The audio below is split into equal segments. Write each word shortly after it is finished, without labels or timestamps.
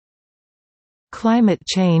Climate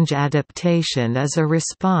change adaptation is a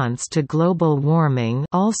response to global warming,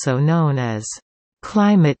 also known as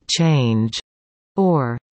climate change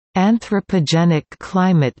or anthropogenic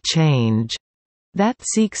climate change, that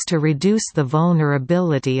seeks to reduce the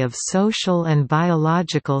vulnerability of social and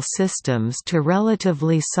biological systems to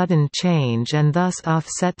relatively sudden change and thus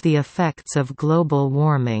offset the effects of global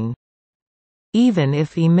warming. Even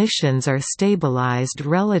if emissions are stabilized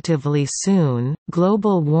relatively soon,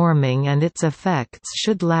 global warming and its effects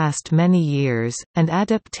should last many years, and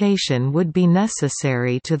adaptation would be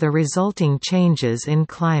necessary to the resulting changes in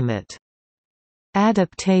climate.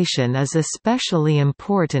 Adaptation is especially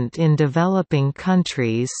important in developing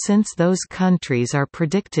countries since those countries are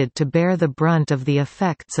predicted to bear the brunt of the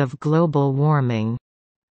effects of global warming.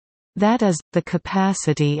 That is, the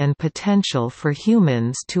capacity and potential for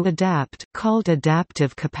humans to adapt, called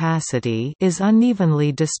adaptive capacity, is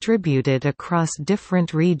unevenly distributed across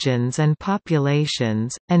different regions and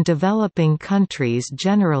populations, and developing countries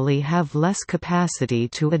generally have less capacity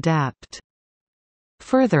to adapt.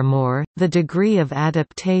 Furthermore, the degree of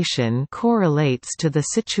adaptation correlates to the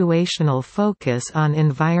situational focus on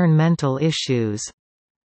environmental issues.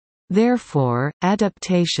 Therefore,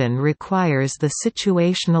 adaptation requires the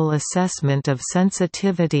situational assessment of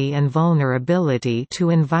sensitivity and vulnerability to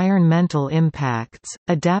environmental impacts.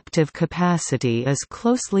 Adaptive capacity is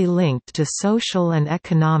closely linked to social and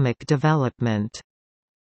economic development.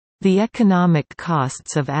 The economic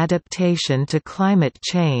costs of adaptation to climate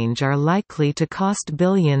change are likely to cost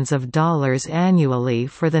billions of dollars annually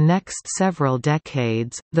for the next several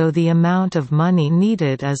decades, though the amount of money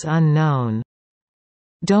needed is unknown.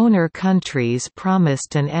 Donor countries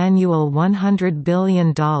promised an annual $100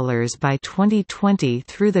 billion by 2020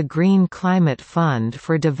 through the Green Climate Fund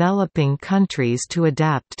for developing countries to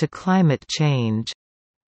adapt to climate change.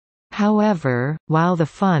 However, while the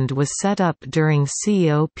fund was set up during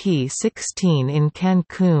COP16 in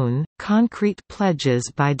Cancun, concrete pledges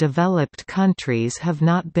by developed countries have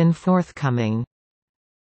not been forthcoming.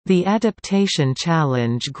 The adaptation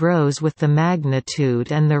challenge grows with the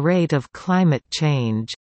magnitude and the rate of climate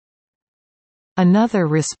change. Another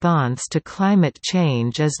response to climate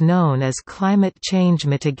change is known as climate change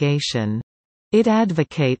mitigation. It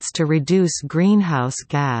advocates to reduce greenhouse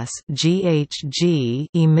gas (GHG)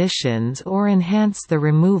 emissions or enhance the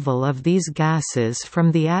removal of these gases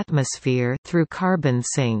from the atmosphere through carbon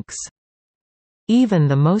sinks. Even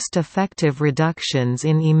the most effective reductions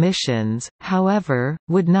in emissions, however,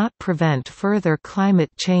 would not prevent further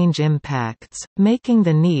climate change impacts, making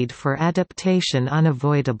the need for adaptation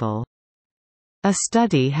unavoidable. A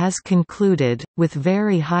study has concluded, with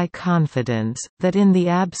very high confidence, that in the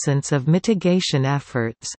absence of mitigation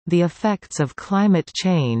efforts, the effects of climate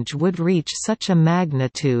change would reach such a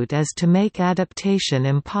magnitude as to make adaptation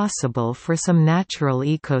impossible for some natural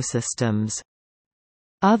ecosystems.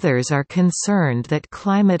 Others are concerned that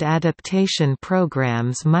climate adaptation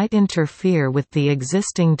programs might interfere with the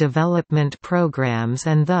existing development programs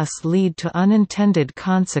and thus lead to unintended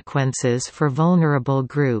consequences for vulnerable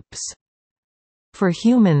groups. For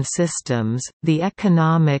human systems, the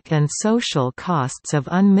economic and social costs of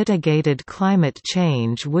unmitigated climate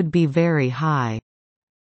change would be very high.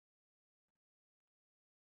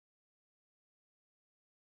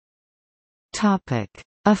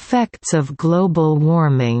 Effects of global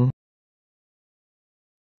warming.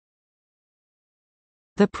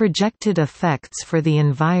 The projected effects for the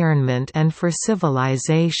environment and for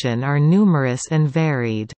civilization are numerous and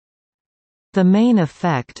varied. The main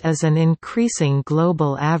effect is an increasing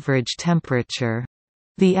global average temperature.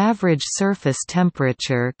 The average surface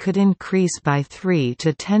temperature could increase by 3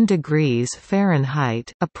 to 10 degrees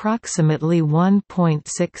Fahrenheit, approximately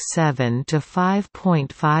 1.67 to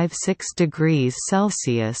 5.56 degrees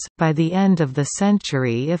Celsius, by the end of the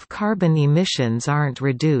century if carbon emissions aren't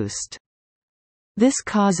reduced. This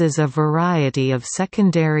causes a variety of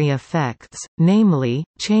secondary effects, namely,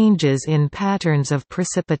 changes in patterns of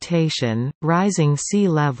precipitation, rising sea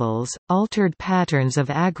levels, altered patterns of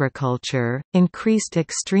agriculture, increased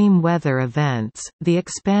extreme weather events, the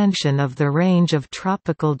expansion of the range of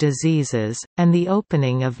tropical diseases, and the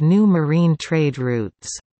opening of new marine trade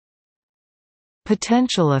routes.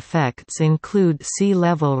 Potential effects include sea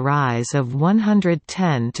level rise of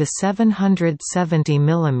 110 to 770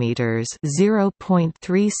 mm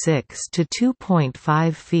 (0.36 to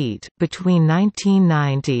 2.5 feet) between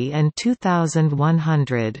 1990 and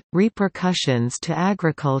 2100, repercussions to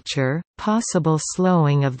agriculture, possible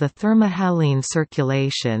slowing of the thermohaline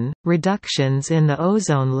circulation, reductions in the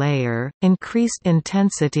ozone layer, increased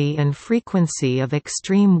intensity and frequency of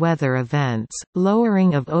extreme weather events,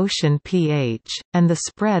 lowering of ocean pH, and the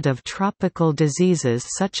spread of tropical diseases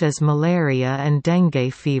such as malaria and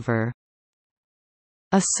dengue fever.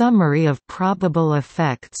 A summary of probable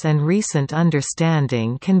effects and recent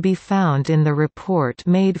understanding can be found in the report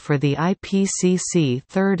made for the IPCC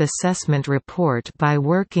Third Assessment Report by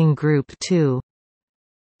Working Group 2.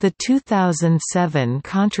 The 2007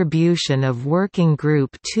 contribution of Working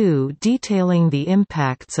Group 2 detailing the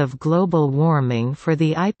impacts of global warming for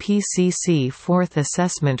the IPCC Fourth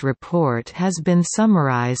Assessment Report has been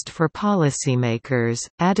summarized for policymakers.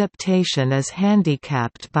 Adaptation is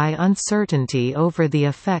handicapped by uncertainty over the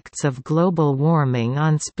effects of global warming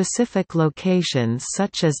on specific locations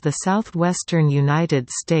such as the southwestern United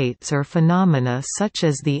States or phenomena such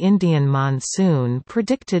as the Indian monsoon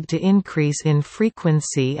predicted to increase in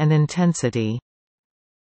frequency and intensity.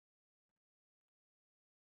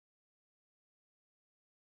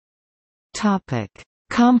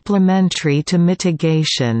 Complementary to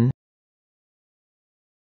mitigation.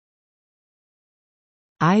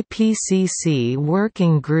 IPCC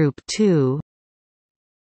Working Group 2.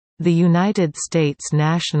 The United States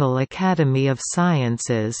National Academy of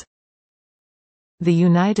Sciences, the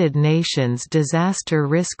United Nations Disaster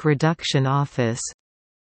Risk Reduction Office,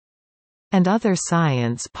 and other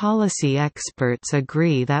science policy experts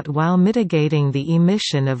agree that while mitigating the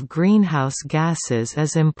emission of greenhouse gases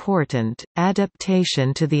is important,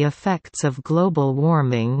 adaptation to the effects of global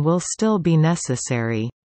warming will still be necessary.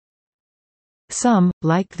 Some,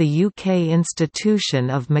 like the UK Institution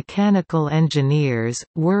of Mechanical Engineers,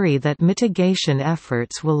 worry that mitigation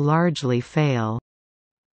efforts will largely fail.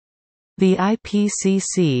 The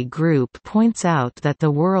IPCC group points out that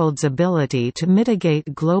the world's ability to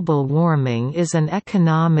mitigate global warming is an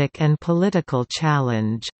economic and political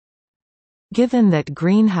challenge. Given that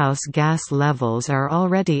greenhouse gas levels are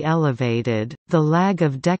already elevated, the lag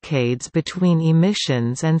of decades between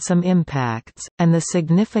emissions and some impacts, and the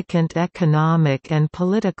significant economic and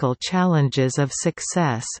political challenges of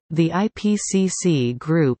success, the IPCC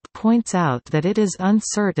group points out that it is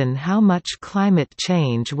uncertain how much climate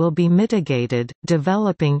change will be mitigated.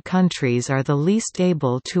 Developing countries are the least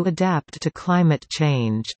able to adapt to climate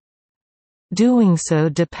change. Doing so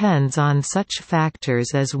depends on such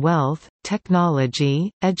factors as wealth,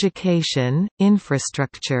 technology, education,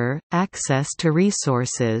 infrastructure, access to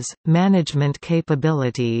resources, management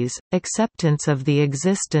capabilities, acceptance of the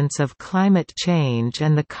existence of climate change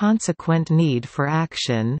and the consequent need for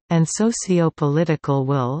action, and socio-political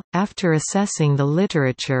will. After assessing the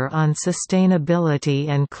literature on sustainability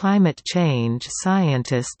and climate change,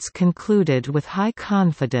 scientists concluded with high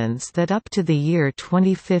confidence that up to the year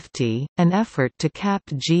 2050, an effort to cap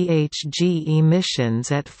GHG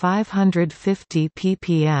emissions at 550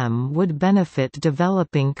 ppm would benefit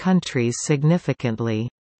developing countries significantly.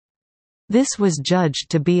 This was judged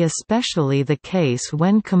to be especially the case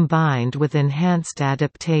when combined with enhanced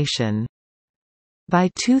adaptation. By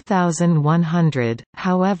 2100,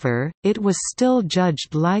 however, it was still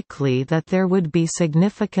judged likely that there would be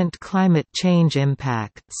significant climate change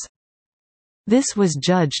impacts. This was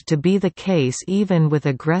judged to be the case even with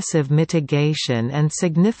aggressive mitigation and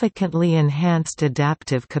significantly enhanced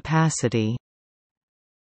adaptive capacity.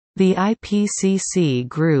 The IPCC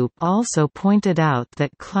group also pointed out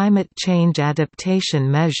that climate change adaptation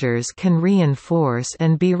measures can reinforce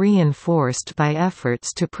and be reinforced by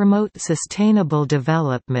efforts to promote sustainable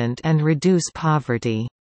development and reduce poverty.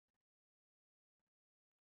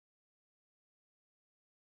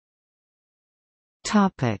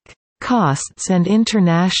 Costs and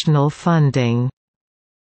international funding.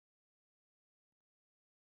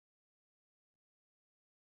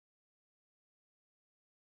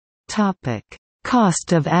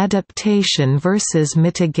 Cost of adaptation versus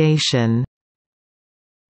mitigation.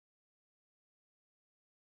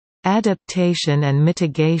 Adaptation and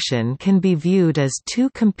mitigation can be viewed as two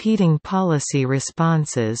competing policy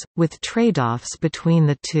responses, with trade-offs between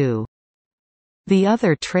the two. The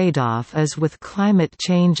other trade-off is with climate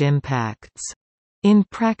change impacts. In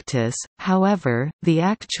practice, however, the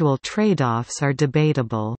actual trade-offs are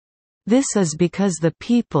debatable. This is because the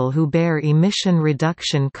people who bear emission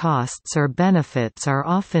reduction costs or benefits are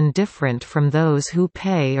often different from those who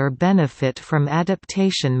pay or benefit from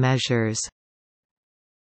adaptation measures.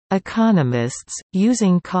 Economists,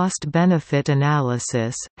 using cost-benefit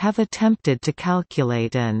analysis, have attempted to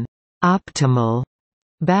calculate an optimal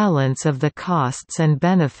balance of the costs and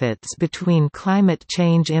benefits between climate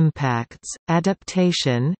change impacts,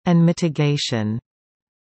 adaptation, and mitigation.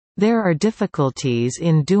 There are difficulties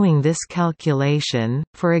in doing this calculation,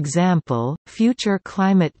 for example, future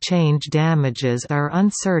climate change damages are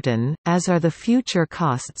uncertain, as are the future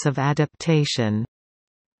costs of adaptation.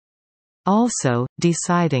 Also,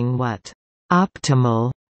 deciding what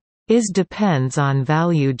 «optimal» is depends on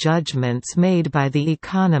value judgments made by the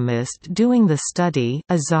economist doing the study.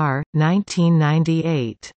 Azar,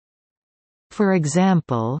 1998. For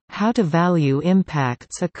example, how to value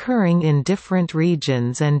impacts occurring in different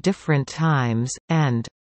regions and different times, and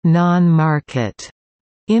non-market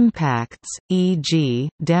impacts, e.g.,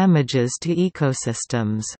 damages to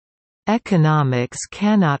ecosystems. Economics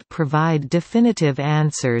cannot provide definitive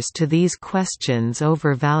answers to these questions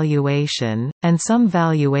over valuation, and some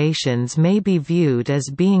valuations may be viewed as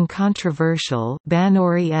being controversial.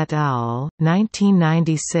 Banori et al.,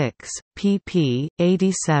 1996, pp.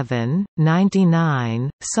 87, 99.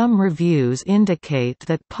 Some reviews indicate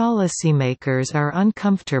that policymakers are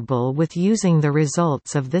uncomfortable with using the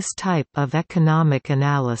results of this type of economic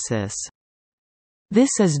analysis.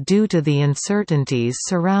 This is due to the uncertainties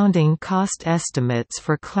surrounding cost estimates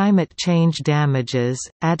for climate change damages,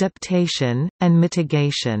 adaptation, and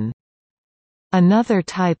mitigation. Another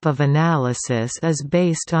type of analysis is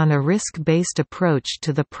based on a risk-based approach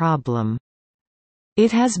to the problem.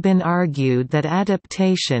 It has been argued that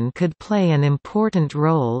adaptation could play an important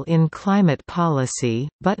role in climate policy,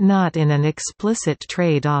 but not in an explicit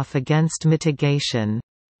trade-off against mitigation.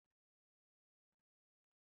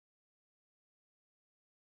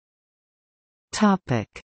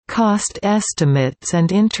 Cost estimates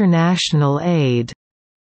and international aid.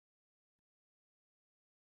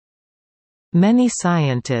 Many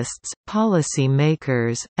scientists, policy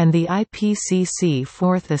makers, and the IPCC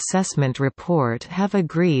Fourth Assessment Report have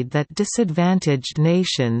agreed that disadvantaged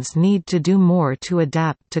nations need to do more to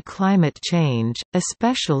adapt to climate change,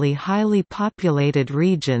 especially highly populated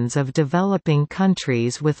regions of developing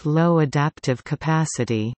countries with low adaptive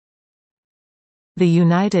capacity. The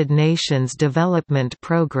United Nations Development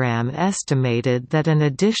Programme estimated that an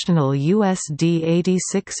additional $86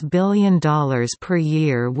 billion per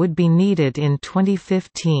year would be needed in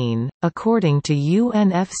 2015. According to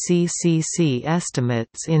UNFCCC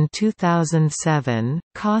estimates in 2007,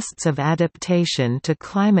 costs of adaptation to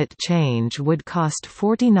climate change would cost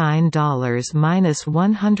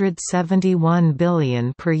 $49–171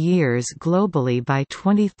 billion per year globally by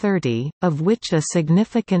 2030, of which a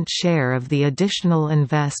significant share of the additional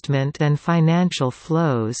investment and financial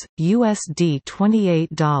flows,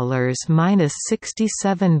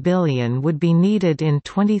 $28–67 billion, would be needed in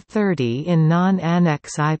 2030 in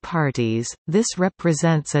non-Annex I parties. This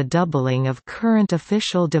represents a doubling of current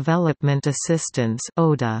official development assistance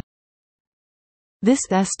 (ODA). This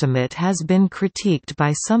estimate has been critiqued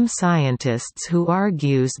by some scientists who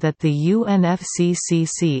argues that the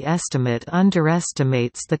UNFCCC estimate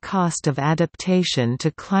underestimates the cost of adaptation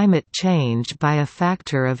to climate change by a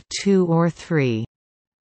factor of 2 or 3.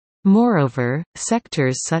 Moreover,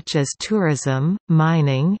 sectors such as tourism,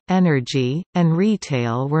 mining, energy, and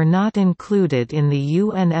retail were not included in the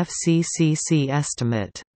UNFCCC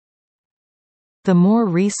estimate. The more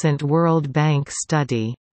recent World Bank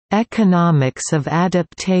study, "Economics of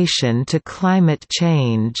Adaptation to Climate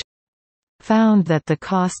Change", found that the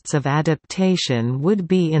costs of adaptation would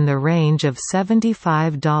be in the range of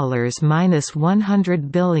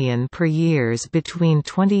 $75–100 billion per year between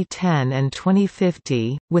 2010 and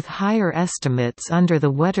 2050, with higher estimates under the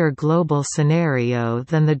wetter global scenario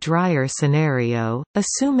than the drier scenario.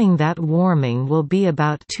 Assuming that warming will be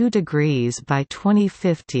about 2 degrees by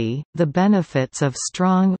 2050, the benefits of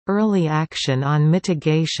strong, early action on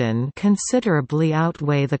mitigation considerably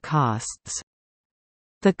outweigh the costs.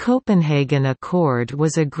 The Copenhagen Accord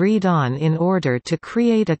was agreed on in order to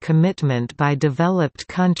create a commitment by developed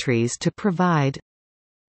countries to provide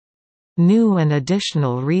new and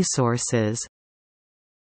additional resources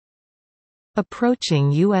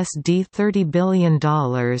approaching $30 billion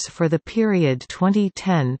for the period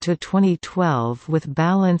 2010 to 2012, with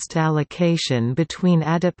balanced allocation between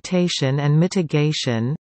adaptation and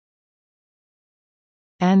mitigation.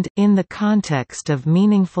 And, in the context of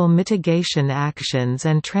meaningful mitigation actions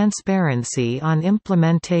and transparency on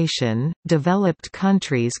implementation, developed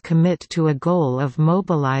countries commit to a goal of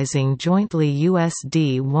mobilizing jointly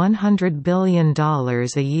 $100 billion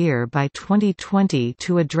a year by 2020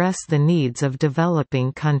 to address the needs of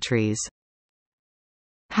developing countries.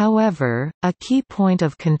 However, a key point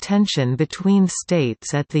of contention between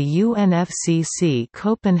states at the UNFCCC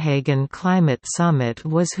Copenhagen Climate Summit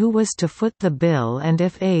was who was to foot the bill, and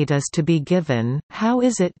if aid is to be given, how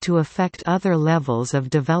is it to affect other levels of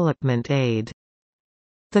development aid.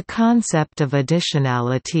 The concept of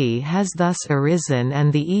additionality has thus arisen,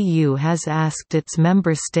 and the EU has asked its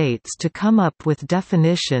member states to come up with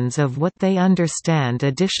definitions of what they understand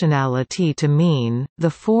additionality to mean. The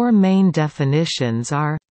four main definitions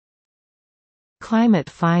are: climate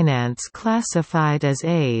finance classified as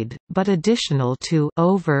aid, but additional to,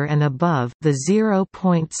 over and above, the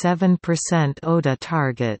 0.7% ODA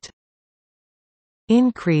target.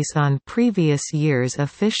 Increase on previous year's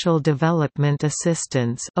official development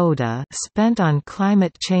assistance (ODA) spent on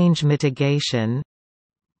climate change mitigation.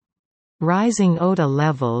 Rising ODA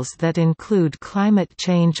levels that include climate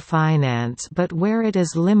change finance but where it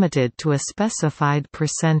is limited to a specified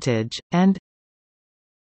percentage, and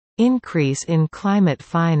increase in climate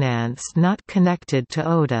finance not connected to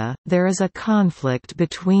ODA. There is a conflict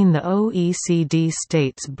between the OECD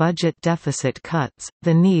states' budget deficit cuts,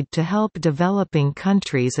 the need to help developing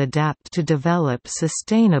countries adapt to develop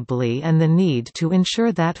sustainably, and the need to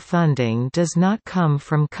ensure that funding does not come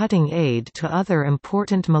from cutting aid to other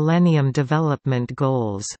important Millennium Development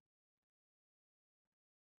Goals.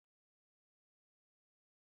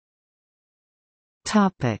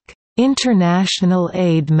 International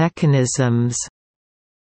aid mechanisms.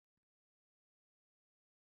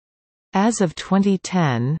 As of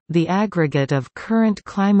 2010, the aggregate of current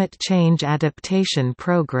climate change adaptation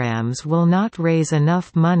programs will not raise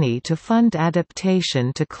enough money to fund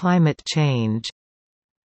adaptation to climate change.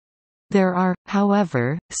 There are,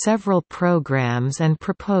 however, several programs and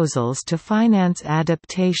proposals to finance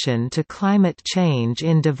adaptation to climate change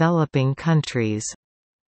in developing countries.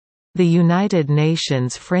 The United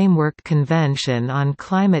Nations Framework Convention on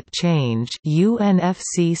Climate Change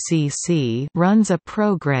 (UNFCCC) runs a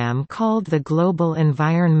program called the Global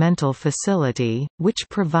Environmental Facility, which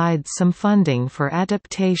provides some funding for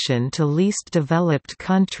adaptation to least developed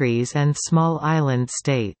countries and small island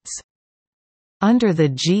states. Under the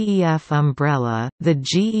GEF umbrella, the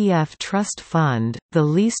GEF Trust Fund, the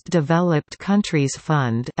Least Developed Countries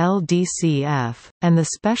Fund (LDCF), and the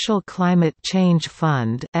Special Climate Change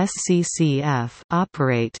Fund (SCCF)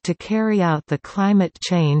 operate to carry out the climate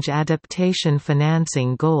change adaptation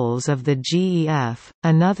financing goals of the GEF.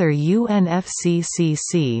 Another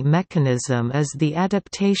UNFCCC mechanism is the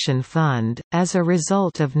Adaptation Fund, as a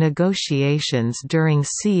result of negotiations during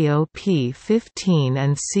COP15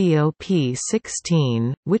 and COP16,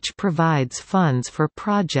 which provides funds for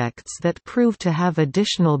projects that prove to have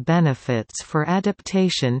additional benefits for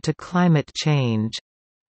adaptation to climate change.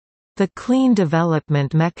 The Clean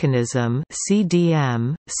Development Mechanism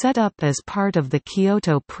 (CDM), set up as part of the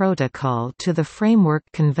Kyoto Protocol to the Framework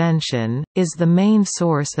Convention, is the main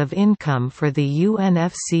source of income for the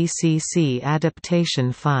UNFCCC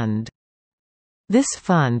Adaptation Fund. This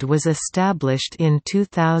fund was established in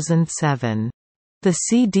 2007. The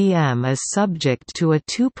CDM is subject to a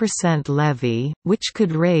 2% levy, which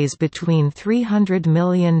could raise between $300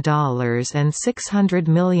 million and $600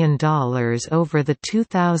 million over the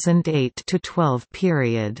 2008–12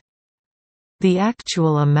 period. The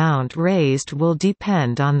actual amount raised will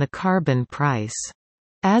depend on the carbon price.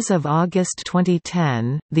 As of August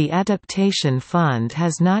 2010, the Adaptation Fund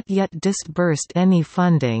has not yet disbursed any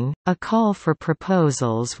funding. A call for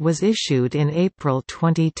proposals was issued in April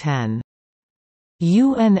 2010.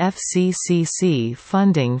 UNFCCC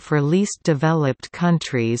funding for least developed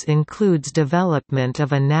countries includes development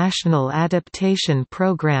of a national adaptation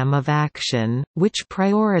program of action, which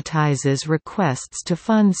prioritizes requests to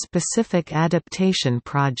fund specific adaptation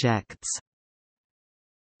projects.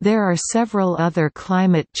 There are several other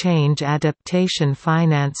climate change adaptation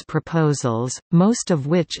finance proposals, most of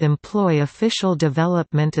which employ official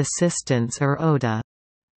development assistance or ODA.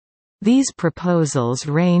 These proposals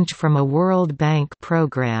range from a World Bank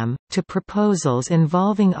program, to proposals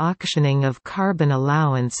involving auctioning of carbon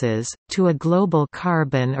allowances, to a global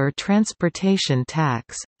carbon or transportation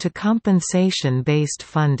tax, to compensation-based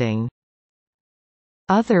funding.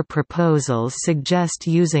 Other proposals suggest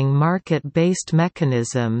using market-based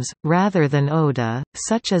mechanisms, rather than ODA,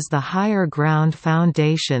 such as the Higher Ground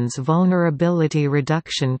Foundation's Vulnerability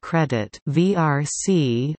Reduction Credit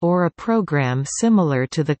 (VRC) or a program similar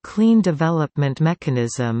to the Clean Development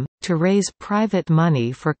Mechanism, to raise private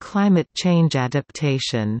money for climate change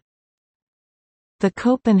adaptation. The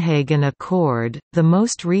Copenhagen Accord, the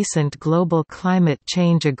most recent global climate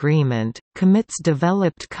change agreement, commits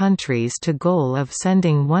developed countries to goal of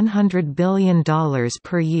sending $100 billion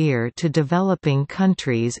per year to developing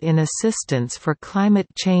countries in assistance for climate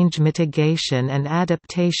change mitigation and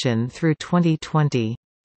adaptation through 2020.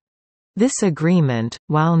 This agreement,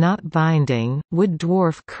 while not binding, would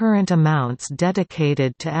dwarf current amounts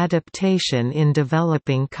dedicated to adaptation in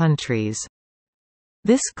developing countries.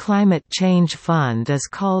 This climate change fund is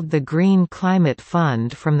called the Green Climate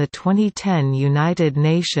Fund from the 2010 United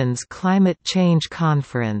Nations Climate Change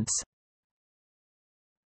Conference.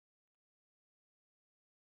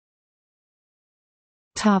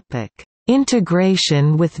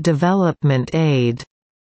 Integration with development aid.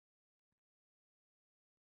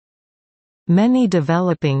 Many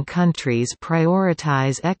developing countries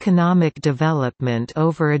prioritize economic development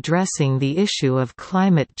over addressing the issue of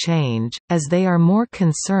climate change, as they are more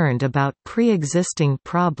concerned about pre-existing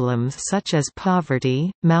problems such as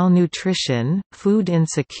poverty, malnutrition, food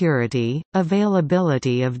insecurity,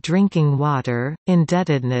 availability of drinking water,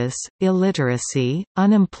 indebtedness, illiteracy,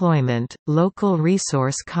 unemployment, local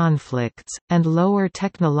resource conflicts, and lower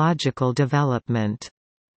technological development.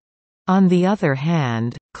 On the other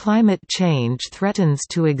hand, climate change threatens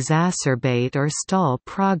to exacerbate or stall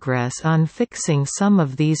progress on fixing some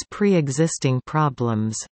of these pre-existing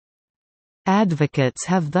problems. Advocates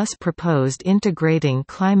have thus proposed integrating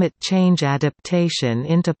climate change adaptation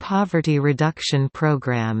into poverty reduction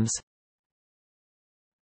programs.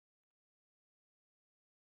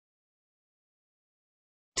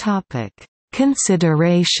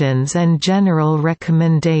 Considerations and general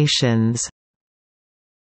recommendations.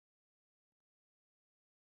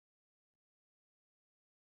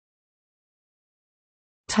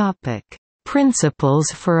 Principles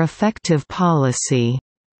for effective policy.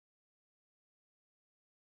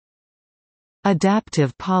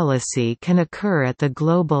 Adaptive policy can occur at the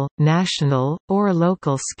global, national, or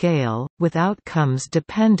local scale, with outcomes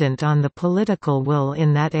dependent on the political will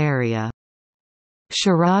in that area.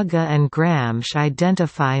 Sharaga and Gramsci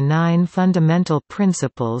identify 9 fundamental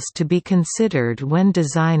principles to be considered when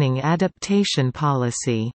designing adaptation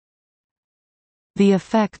policy. The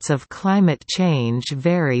effects of climate change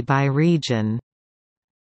vary by region.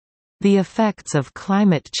 The effects of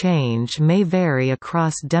climate change may vary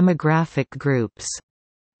across demographic groups.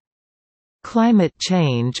 Climate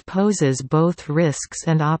change poses both risks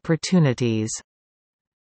and opportunities.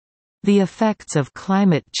 The effects of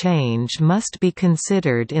climate change must be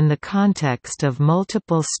considered in the context of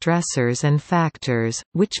multiple stressors and factors,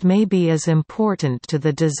 which may be as important to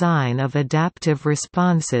the design of adaptive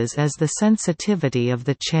responses as the sensitivity of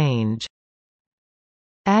the change.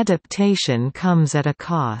 Adaptation comes at a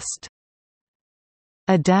cost.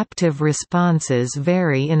 Adaptive responses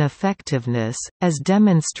vary in effectiveness, as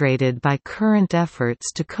demonstrated by current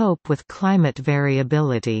efforts to cope with climate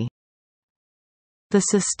variability. The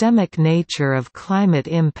systemic nature of climate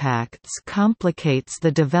impacts complicates the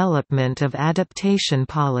development of adaptation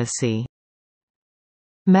policy.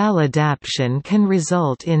 Maladaptation can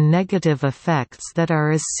result in negative effects that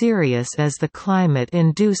are as serious as the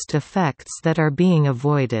climate-induced effects that are being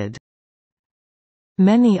avoided.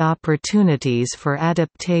 Many opportunities for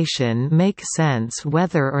adaptation make sense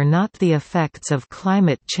whether or not the effects of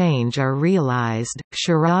climate change are realized.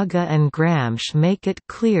 Sharaga and Gramsci make it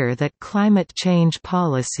clear that climate change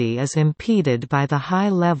policy is impeded by the high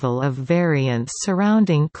level of variance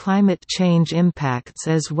surrounding climate change impacts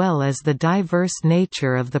as well as the diverse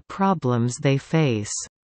nature of the problems they face.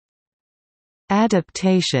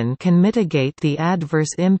 Adaptation can mitigate the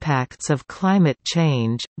adverse impacts of climate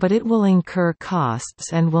change, but it will incur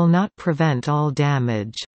costs and will not prevent all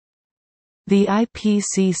damage. The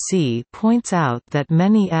IPCC points out that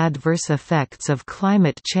many adverse effects of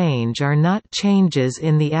climate change are not changes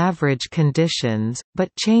in the average conditions,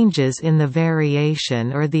 but changes in the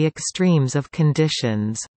variation or the extremes of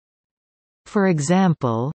conditions. For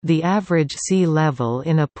example, the average sea level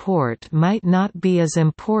in a port might not be as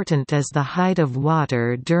important as the height of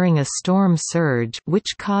water during a storm surge,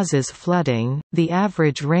 which causes flooding. The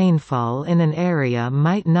average rainfall in an area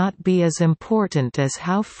might not be as important as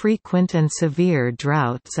how frequent and severe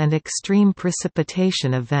droughts and extreme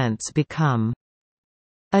precipitation events become.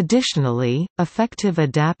 Additionally, effective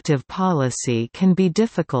adaptive policy can be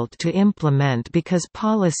difficult to implement because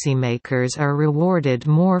policymakers are rewarded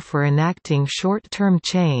more for enacting short-term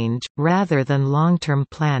change, rather than long-term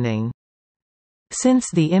planning. Since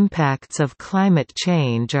the impacts of climate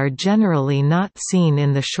change are generally not seen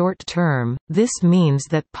in the short term, this means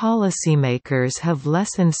that policymakers have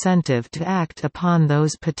less incentive to act upon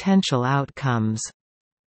those potential outcomes.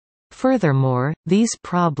 Furthermore, these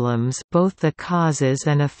problems, both the causes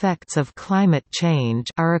and effects of climate change,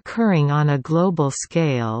 are occurring on a global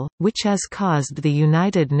scale, which has caused the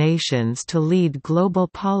United Nations to lead global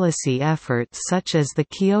policy efforts such as the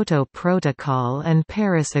Kyoto Protocol and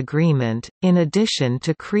Paris Agreement, in addition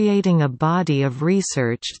to creating a body of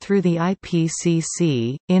research through the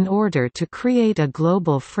IPCC, in order to create a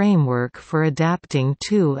global framework for adapting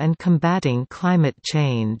to and combating climate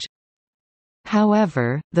change.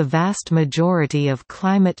 However, the vast majority of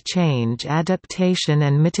climate change adaptation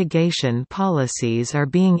and mitigation policies are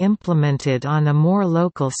being implemented on a more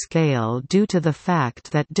local scale due to the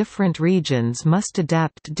fact that different regions must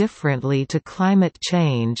adapt differently to climate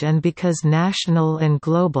change and because national and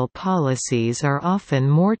global policies are often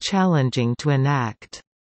more challenging to enact.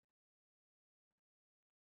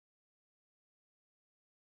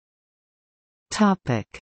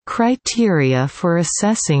 Criteria for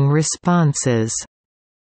assessing responses.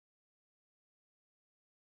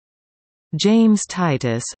 James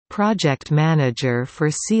Titus, project manager for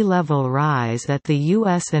sea level rise at the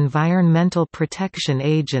U.S. Environmental Protection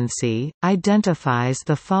Agency, identifies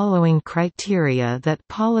the following criteria that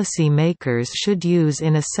policy makers should use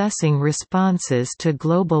in assessing responses to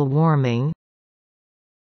global warming.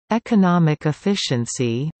 Economic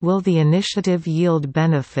efficiency – will the initiative yield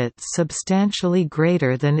benefits substantially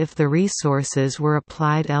greater than if the resources were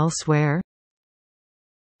applied elsewhere?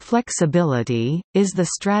 Flexibility – is the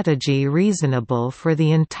strategy reasonable for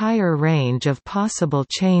the entire range of possible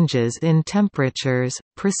changes in temperatures,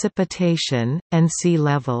 precipitation, and sea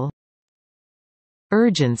level?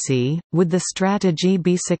 Urgency – would the strategy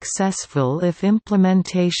be successful if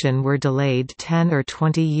implementation were delayed 10 or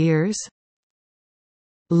 20 years?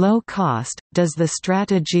 Low cost – does the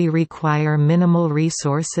strategy require minimal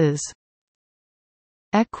resources?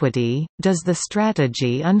 Equity – does the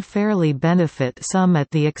strategy unfairly benefit some at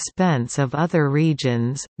the expense of other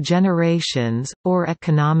regions, generations, or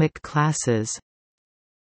economic classes?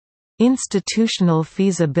 Institutional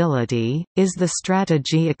feasibility – is the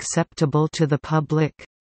strategy acceptable to the public?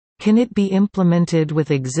 Can it be implemented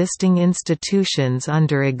with existing institutions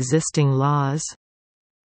under existing laws?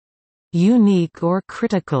 Unique or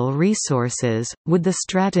critical resources – would the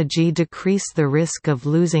strategy decrease the risk of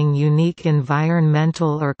losing unique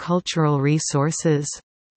environmental or cultural resources?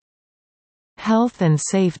 Health and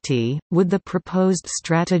safety – would the proposed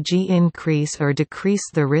strategy increase or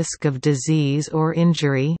decrease the risk of disease or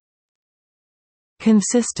injury?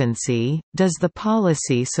 Consistency – does the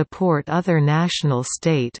policy support other national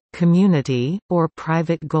state, community, or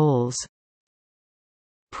private goals?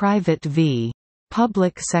 Private v.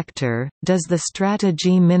 Public sector – does the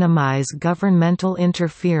strategy minimize governmental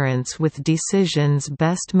interference with decisions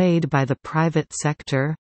best made by the private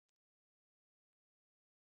sector?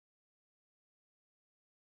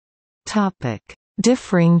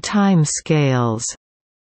 Differing timescales.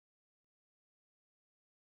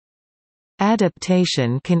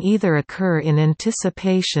 Adaptation can either occur in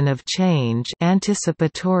anticipation of change,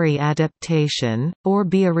 anticipatory adaptation, or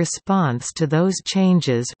be a response to those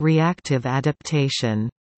changes, reactive adaptation.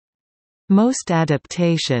 Most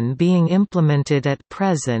adaptation being implemented at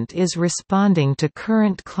present is responding to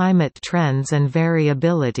current climate trends and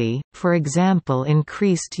variability, for example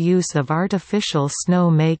increased use of artificial snow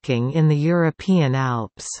making in the European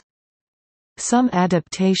Alps. Some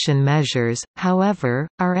adaptation measures, however,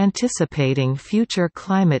 are anticipating future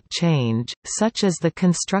climate change, such as the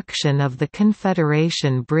construction of the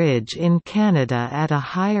Confederation Bridge in Canada at a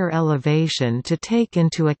higher elevation to take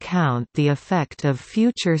into account the effect of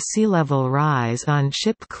future sea level rise on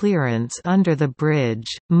ship clearance under the bridge.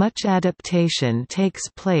 Much adaptation takes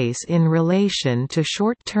place in relation to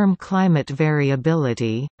short-term climate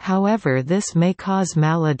variability, however, this may cause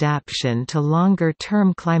maladaptation to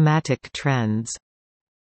longer-term climatic trends.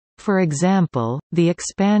 For example, the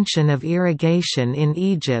expansion of irrigation in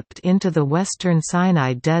Egypt into the western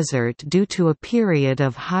Sinai Desert due to a period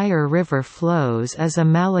of higher river flows is a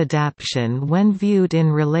maladaptation when viewed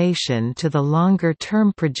in relation to the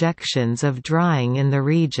longer-term projections of drying in the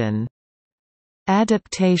region.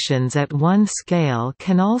 Adaptations at one scale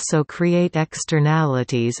can also create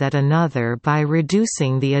externalities at another by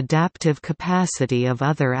reducing the adaptive capacity of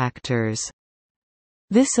other actors.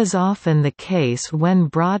 This is often the case when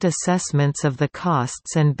broad assessments of the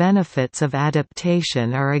costs and benefits of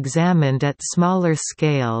adaptation are examined at smaller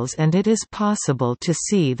scales, and it is possible to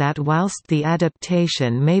see that whilst the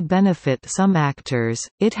adaptation may benefit some actors,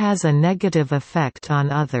 it has a negative effect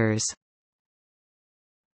on others.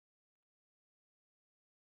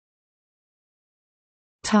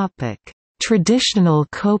 Traditional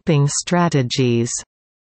coping strategies.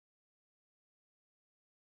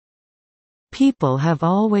 People have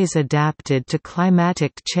always adapted to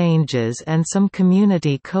climatic changes, and some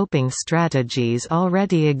community coping strategies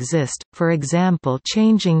already exist, for example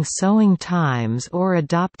changing sowing times or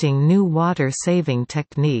adopting new water-saving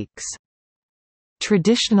techniques.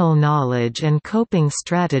 Traditional knowledge and coping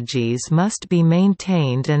strategies must be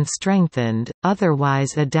maintained and strengthened,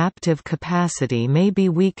 otherwise adaptive capacity may be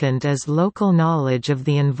weakened as local knowledge of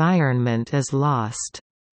the environment is lost.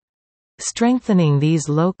 Strengthening these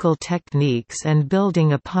local techniques and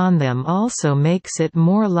building upon them also makes it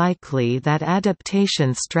more likely that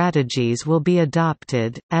adaptation strategies will be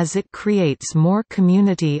adopted, as it creates more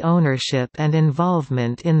community ownership and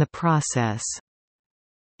involvement in the process.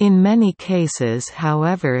 In many cases,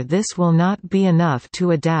 however, this will not be enough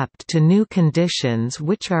to adapt to new conditions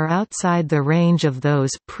which are outside the range of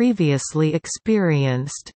those previously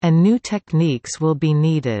experienced, and new techniques will be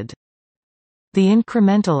needed. The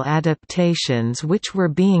incremental adaptations which were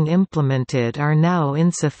being implemented are now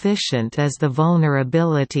insufficient as the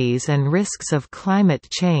vulnerabilities and risks of climate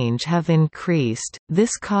change have increased.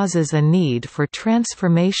 This causes a need for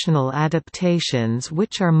transformational adaptations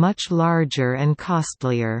which are much larger and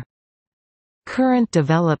costlier. Current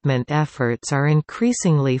development efforts are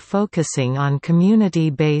increasingly focusing on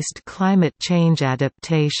community-based climate change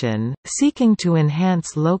adaptation, seeking to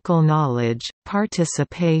enhance local knowledge,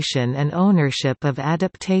 participation and ownership of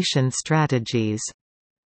adaptation strategies.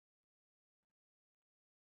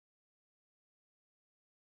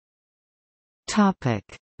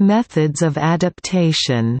 Methods of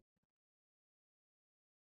adaptation.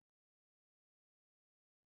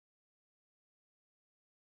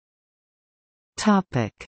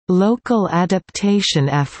 Local adaptation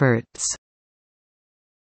efforts.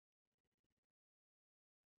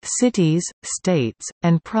 Cities, states,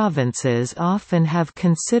 and provinces often have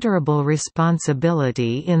considerable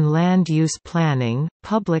responsibility in land use planning,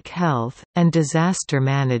 public health, and disaster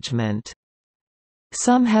management.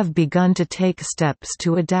 Some have begun to take steps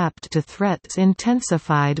to adapt to threats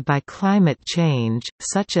intensified by climate change,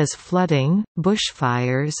 such as flooding,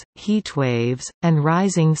 bushfires, heatwaves, and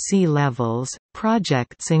rising sea levels.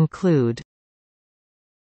 Projects include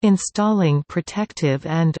installing protective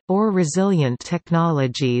and/or resilient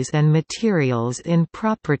technologies and materials in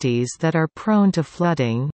properties that are prone to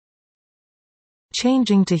flooding,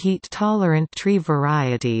 changing to heat-tolerant tree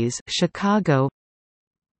varieties, Chicago,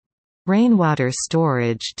 rainwater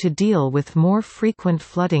storage to deal with more frequent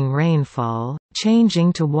flooding rainfall,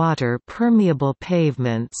 changing to water-permeable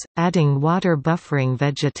pavements, adding water buffering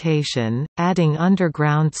vegetation, adding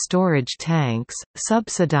underground storage tanks,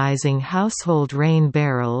 subsidizing household rain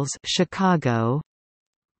barrels, Chicago,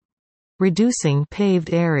 reducing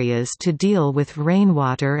paved areas to deal with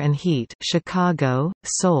rainwater and heat, Chicago,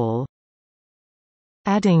 Seoul,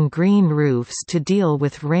 adding green roofs to deal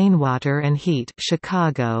with rainwater and heat,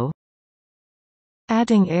 Chicago,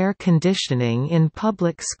 adding air conditioning in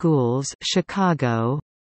public schools, Chicago,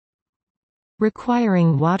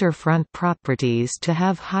 requiring waterfront properties to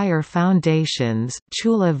have higher foundations,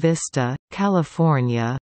 Chula Vista,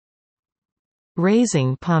 California,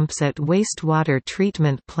 raising pumps at wastewater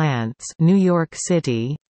treatment plants, New York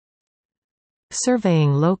City,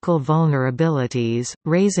 surveying local vulnerabilities,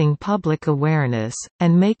 raising public awareness,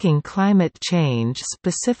 and making climate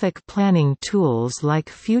change-specific planning tools like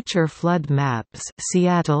future flood maps,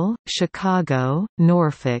 Seattle, Chicago,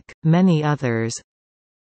 Norfolk, many others.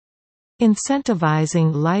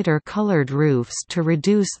 Incentivizing lighter-colored roofs to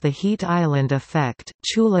reduce the heat island effect,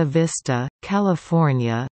 Chula Vista,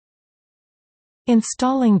 California.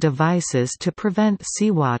 Installing devices to prevent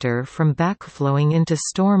seawater from backflowing into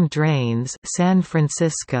storm drains, San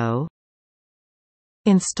Francisco.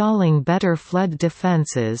 Installing better flood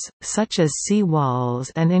defenses, such as sea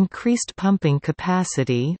walls and increased pumping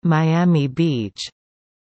capacity, Miami Beach.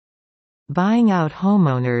 Buying out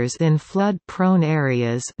homeowners in flood-prone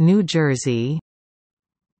areas, New Jersey.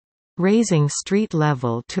 Raising street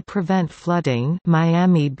level to prevent flooding,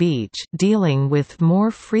 Miami Beach. Dealing with more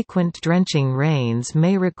frequent drenching rains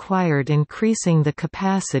may require increasing the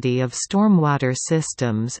capacity of stormwater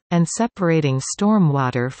systems, and separating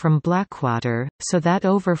stormwater from blackwater, so that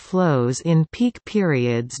overflows in peak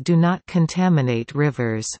periods do not contaminate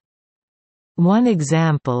rivers. One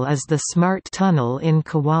example is the Smart Tunnel in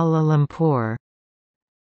Kuala Lumpur.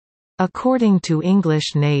 According to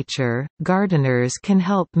English Nature, gardeners can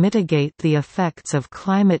help mitigate the effects of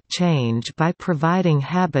climate change by providing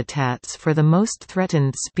habitats for the most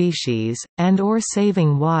threatened species, and/or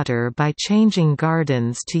saving water by changing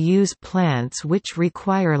gardens to use plants which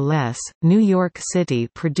require less. New York City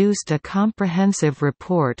produced a comprehensive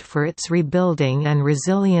report for its Rebuilding and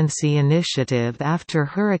Resiliency Initiative after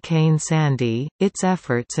Hurricane Sandy. Its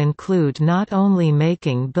efforts include not only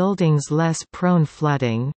making buildings less prone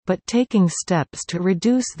flooding, but taking steps to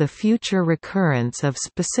reduce the future recurrence of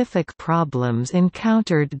specific problems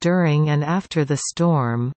encountered during and after the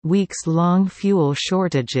storm. Weeks-long fuel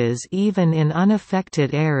shortages even in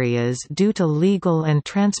unaffected areas due to legal and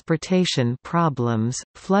transportation problems,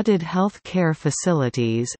 flooded health care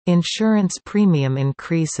facilities, insurance premium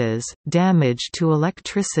increases, damage to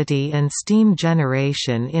electricity and steam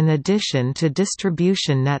generation in addition to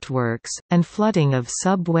distribution networks, and flooding of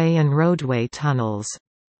subway and roadway tunnels.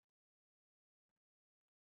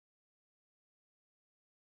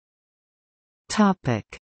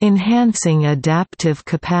 Enhancing adaptive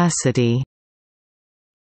capacity.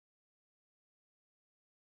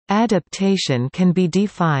 Adaptation can be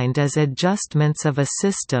defined as adjustments of a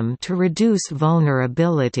system to reduce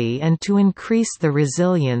vulnerability and to increase the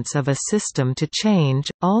resilience of a system to change,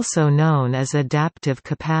 also known as adaptive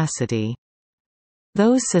capacity.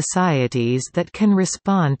 Those societies that can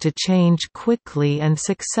respond to change quickly and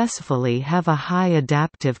successfully have a high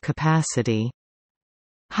adaptive capacity.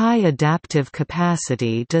 High adaptive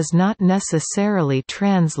capacity does not necessarily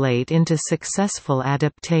translate into successful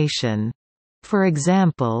adaptation. For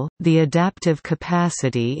example, the adaptive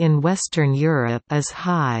capacity in Western Europe is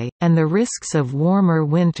high, and the risks of warmer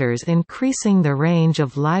winters increasing the range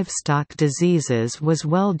of livestock diseases was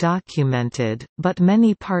well documented, but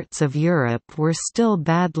many parts of Europe were still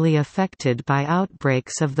badly affected by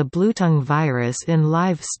outbreaks of the bluetongue virus in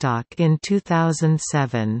livestock in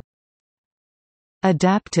 2007.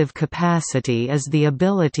 Adaptive capacity is the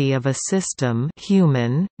ability of a system,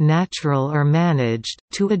 human, natural or managed,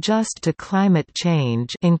 to adjust to climate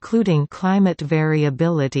change, including climate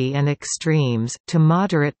variability and extremes, to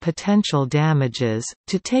moderate potential damages,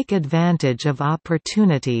 to take advantage of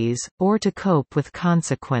opportunities, or to cope with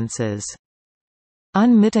consequences.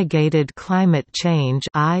 Unmitigated climate change,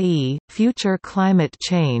 i.e., future climate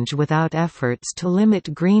change without efforts to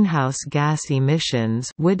limit greenhouse gas emissions,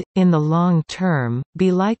 would, in the long term, be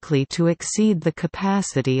likely to exceed the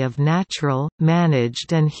capacity of natural,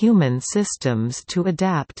 managed and human systems to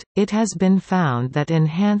adapt. It has been found that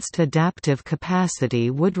enhanced adaptive capacity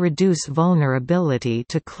would reduce vulnerability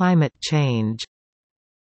to climate change.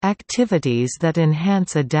 Activities that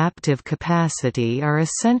enhance adaptive capacity are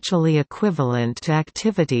essentially equivalent to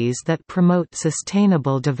activities that promote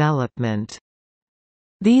sustainable development.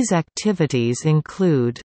 These activities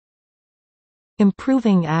include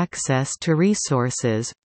improving access to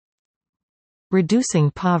resources, reducing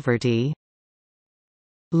poverty,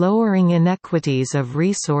 lowering inequities of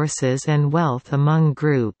resources and wealth among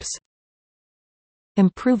groups,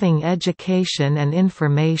 improving education and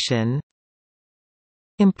information,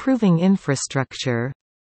 improving infrastructure,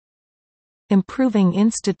 improving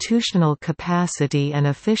institutional capacity and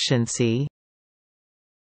efficiency,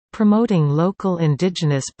 promoting local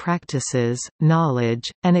indigenous practices,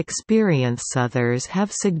 knowledge, and experience. Others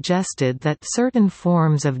have suggested that certain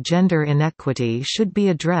forms of gender inequity should be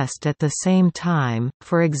addressed at the same time.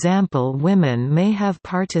 For example, women may have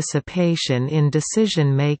participation in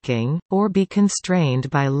decision-making, or be constrained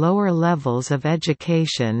by lower levels of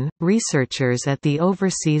education. Researchers at the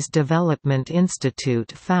Overseas Development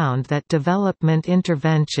Institute found that development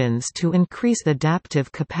interventions to increase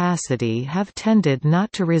adaptive capacity have tended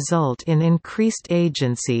not to result in increased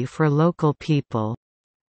agency for local people.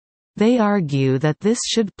 They argue that this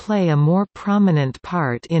should play a more prominent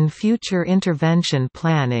part in future intervention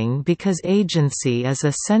planning because agency is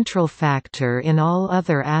a central factor in all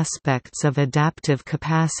other aspects of adaptive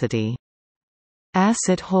capacity.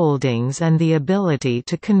 Asset holdings and the ability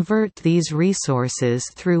to convert these resources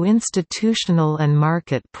through institutional and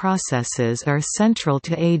market processes are central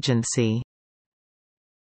to agency.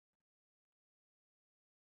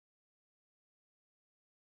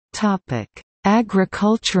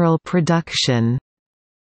 Agricultural production.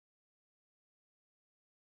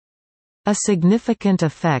 A significant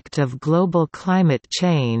effect of global climate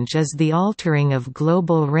change is the altering of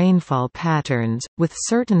global rainfall patterns, with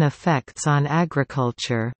certain effects on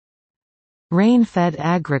agriculture. Rain-fed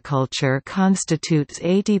agriculture constitutes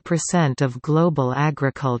 80% of global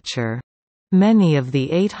agriculture. Many of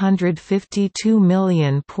the 852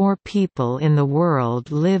 million poor people in the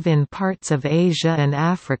world live in parts of Asia and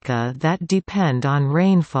Africa that depend on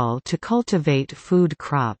rainfall to cultivate food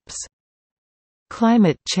crops.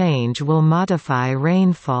 Climate change will modify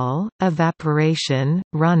rainfall, evaporation,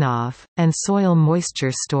 runoff, and soil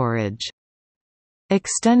moisture storage.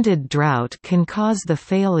 Extended drought can cause the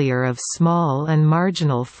failure of small and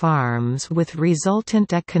marginal farms with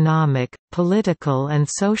resultant economic, political and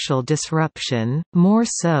social disruption, more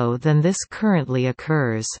so than this currently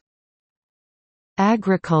occurs.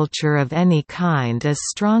 Agriculture of any kind is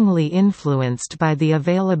strongly influenced by the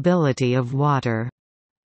availability of water.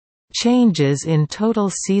 Changes in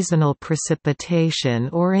total seasonal precipitation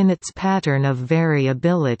or in its pattern of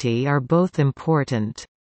variability are both important.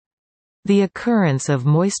 The occurrence of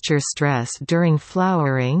moisture stress during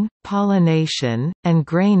flowering, pollination, and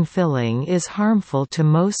grain filling is harmful to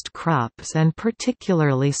most crops and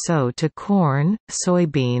particularly so to corn,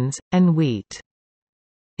 soybeans, and wheat.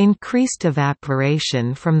 Increased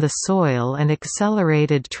evaporation from the soil and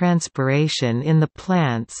accelerated transpiration in the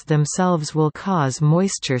plants themselves will cause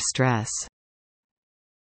moisture stress.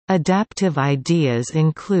 Adaptive ideas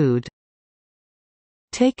include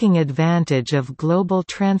taking advantage of global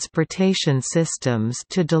transportation systems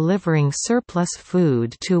to delivering surplus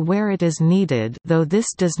food to where it is needed, though this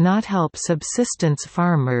does not help subsistence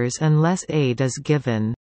farmers unless aid is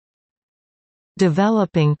given.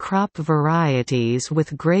 Developing crop varieties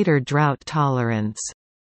with greater drought tolerance.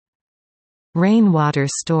 Rainwater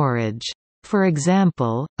storage. For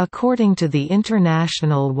example, according to the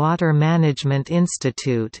International Water Management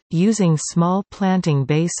Institute, using small planting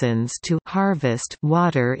basins to harvest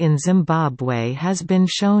water in Zimbabwe has been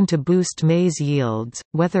shown to boost maize yields,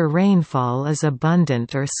 whether rainfall is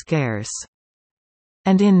abundant or scarce.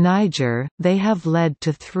 And in Niger, they have led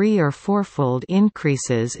to 3- or 4-fold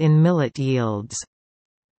increases in millet yields.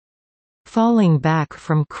 Falling back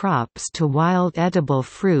from crops to wild edible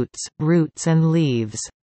fruits, roots and leaves.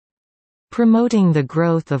 Promoting the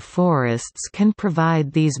growth of forests can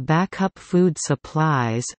provide these backup food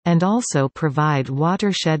supplies, and also provide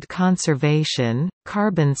watershed conservation,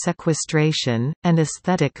 carbon sequestration, and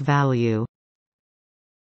aesthetic value.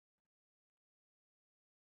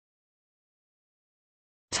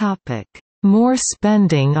 More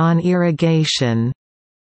spending on irrigation.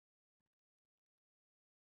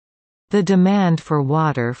 The demand for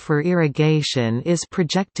water for irrigation is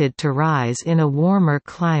projected to rise in a warmer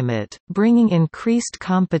climate, bringing increased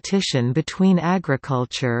competition between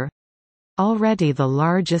agriculture—already the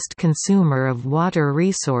largest consumer of water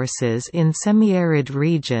resources in semi-arid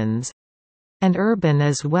regions—and urban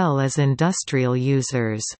as well as industrial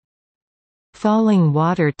users. Falling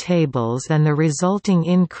water tables and the resulting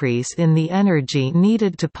increase in the energy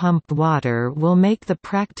needed to pump water will make the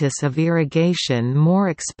practice of irrigation more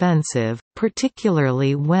expensive,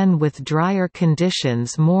 particularly when with drier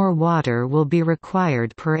conditions more water will be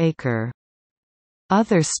required per acre.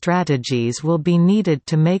 Other strategies will be needed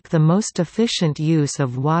to make the most efficient use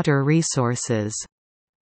of water resources.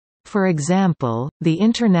 For example, the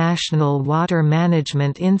International Water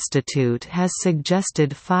Management Institute has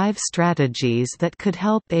suggested 5 strategies that could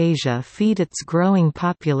help Asia feed its growing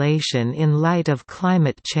population in light of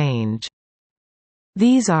climate change.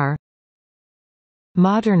 These are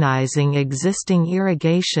modernizing existing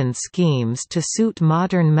irrigation schemes to suit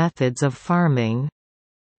modern methods of farming,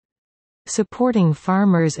 supporting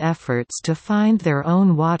farmers' efforts to find their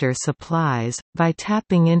own water supplies, by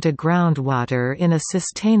tapping into groundwater in a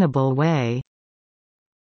sustainable way.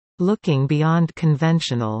 Looking beyond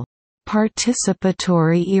conventional,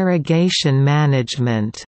 participatory irrigation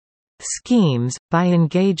management schemes, by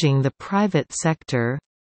engaging the private sector.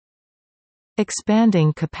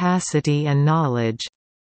 Expanding capacity and knowledge.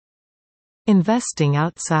 Investing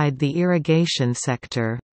outside the irrigation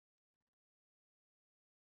sector.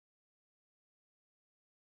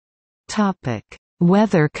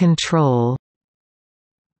 Weather control.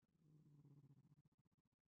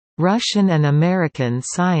 Russian and American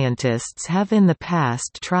scientists have in the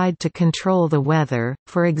past tried to control the weather,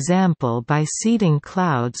 for example by seeding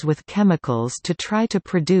clouds with chemicals to try to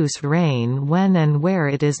produce rain when and where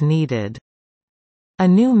it is needed. A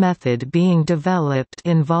new method being developed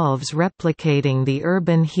involves replicating the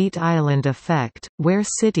urban heat island effect, where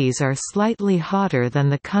cities are slightly hotter than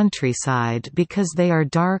the countryside because they are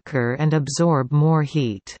darker and absorb more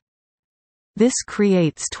heat. This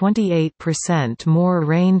creates 28% more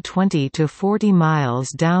rain 20 to 40 miles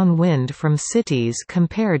downwind from cities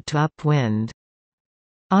compared to upwind.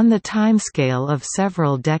 On the timescale of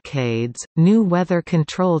several decades, new weather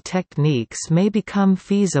control techniques may become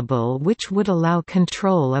feasible which would allow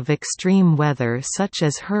control of extreme weather such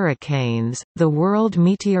as hurricanes. The World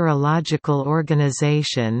Meteorological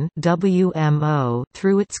Organization (WMO),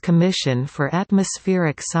 through its Commission for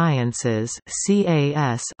Atmospheric Sciences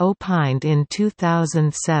 (CAS), opined in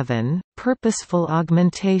 2007, purposeful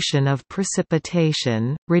augmentation of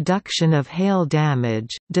precipitation, reduction of hail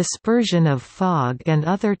damage, dispersion of fog and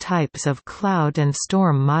other types of cloud and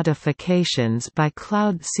storm modifications by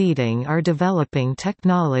cloud seeding are developing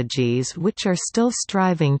technologies which are still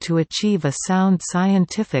striving to achieve a sound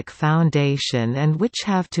scientific foundation and which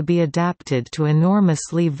have to be adapted to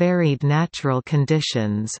enormously varied natural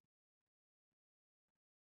conditions.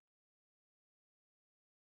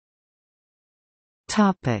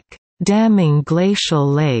 Damming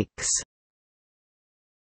glacial lakes.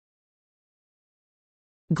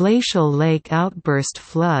 Glacial lake outburst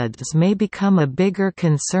floods may become a bigger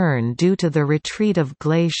concern due to the retreat of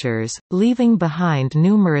glaciers, leaving behind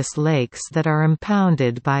numerous lakes that are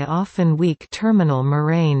impounded by often weak terminal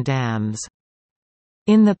moraine dams.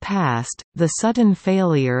 In the past, the sudden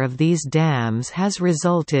failure of these dams has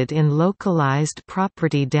resulted in localized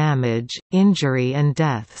property damage, injury and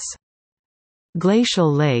deaths. Glacial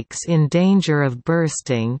lakes in danger of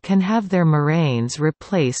bursting can have their moraines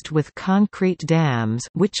replaced with concrete dams,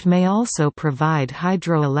 which may also provide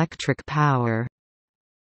hydroelectric power.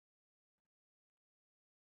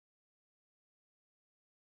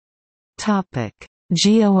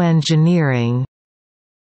 Geoengineering.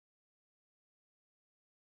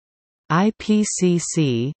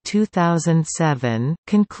 IPCC 2007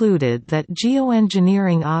 concluded that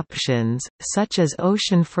geoengineering options, such as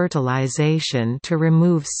ocean fertilization to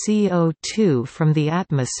remove CO2 from the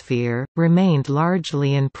atmosphere, remained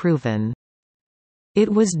largely unproven.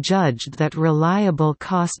 It was judged that reliable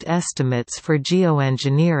cost estimates for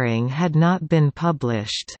geoengineering had not been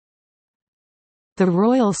published. The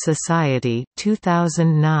Royal Society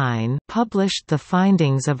 2009 published the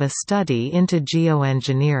findings of a study into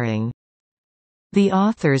geoengineering. The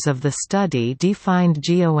authors of the study defined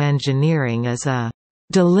geoengineering as a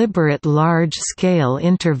deliberate large-scale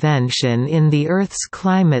intervention in the Earth's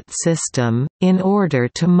climate system, in order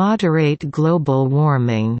to moderate global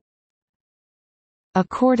warming.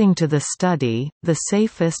 According to the study, the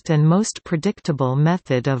safest and most predictable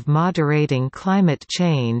method of moderating climate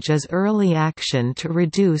change is early action to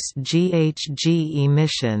reduce GHG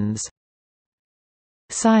emissions.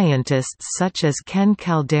 Scientists such as Ken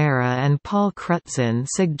Caldeira and Paul Crutzen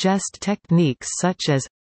suggest techniques such as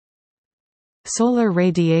solar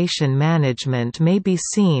radiation management may be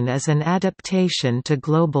seen as an adaptation to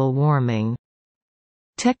global warming.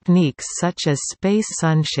 Techniques such as space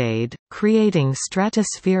sunshade, creating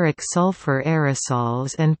stratospheric sulfur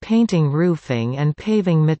aerosols and painting roofing and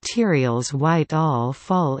paving materials white all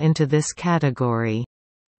fall into this category.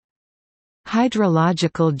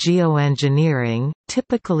 Hydrological geoengineering,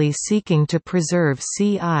 typically seeking to preserve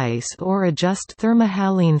sea ice or adjust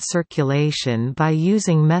thermohaline circulation by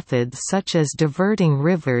using methods such as diverting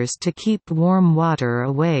rivers to keep warm water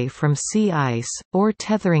away from sea ice, or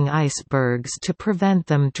tethering icebergs to prevent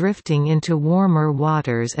them drifting into warmer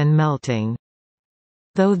waters and melting.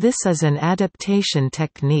 Though this is an adaptation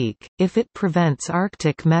technique, if it prevents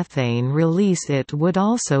Arctic methane release it would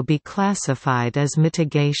also be classified as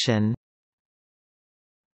mitigation.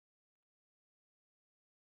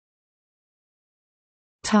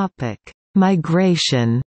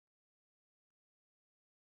 Migration.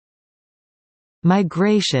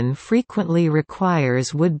 Migration frequently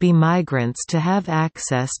requires would-be migrants to have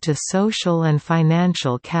access to social and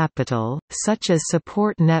financial capital, such as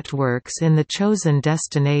support networks in the chosen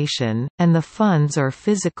destination, and the funds or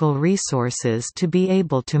physical resources to be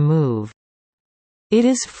able to move. It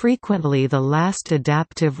is frequently the last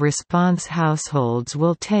adaptive response households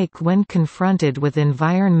will take when confronted with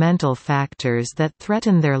environmental factors that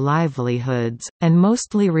threaten their livelihoods, and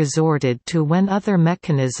mostly resorted to when other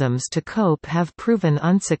mechanisms to cope have proven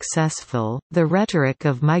unsuccessful. The rhetoric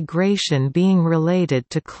of migration being related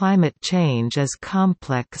to climate change is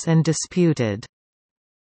complex and disputed.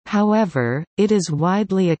 However, it is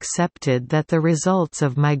widely accepted that the results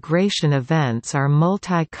of migration events are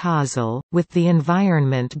multi-causal, with the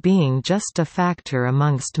environment being just a factor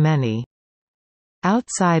amongst many.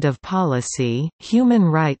 Outside of policy, human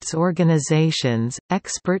rights organizations,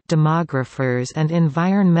 expert demographers and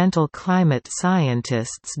environmental climate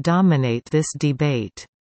scientists dominate this debate.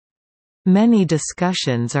 Many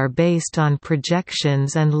discussions are based on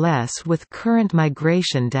projections and less with current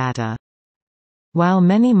migration data. While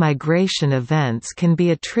many migration events can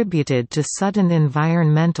be attributed to sudden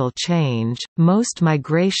environmental change, most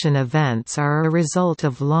migration events are a result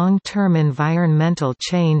of long-term environmental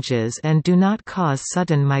changes and do not cause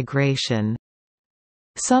sudden migration.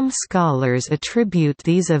 Some scholars attribute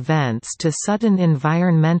these events to sudden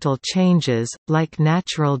environmental changes, like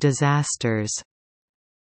natural disasters.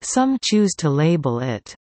 Some choose to label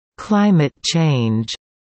it climate change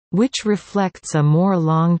which reflects a more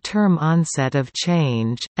long-term onset of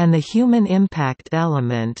change, and the human impact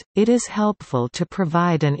element. It is helpful to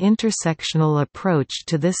provide an intersectional approach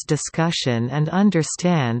to this discussion and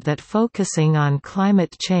understand that focusing on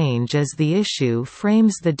climate change as the issue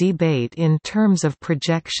frames the debate in terms of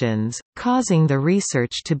projections, causing the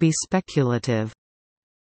research to be speculative.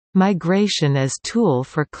 Migration as tool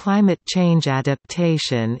for climate change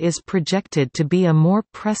adaptation is projected to be a more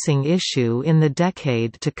pressing issue in the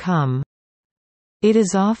decade to come. It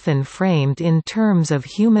is often framed in terms of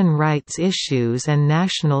human rights issues and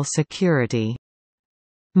national security.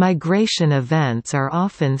 Migration events are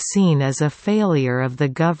often seen as a failure of the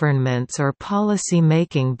governments or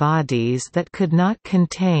policy-making bodies that could not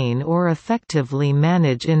contain or effectively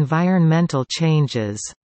manage environmental changes.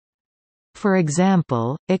 For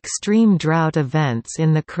example, extreme drought events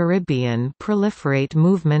in the Caribbean proliferate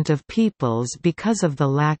movement of peoples because of the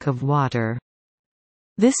lack of water.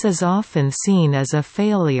 This is often seen as a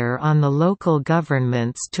failure on the local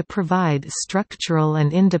governments to provide structural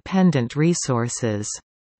and independent resources.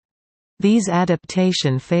 These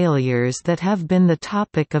adaptation failures that have been the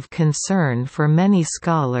topic of concern for many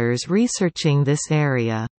scholars researching this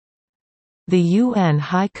area. The UN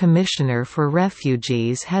High Commissioner for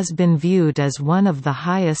Refugees has been viewed as one of the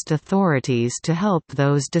highest authorities to help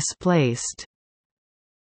those displaced.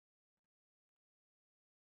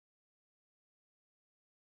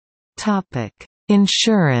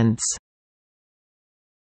 Insurance.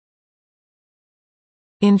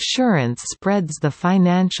 Insurance spreads the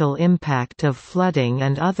financial impact of flooding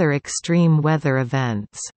and other extreme weather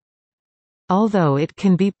events. Although it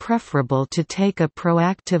can be preferable to take a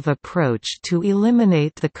proactive approach to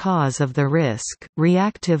eliminate the cause of the risk,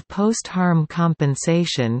 reactive post-harm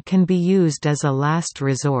compensation can be used as a last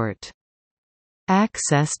resort.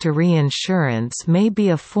 Access to reinsurance may be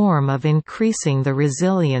a form of increasing the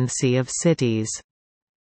resiliency of cities.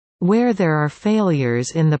 Where there are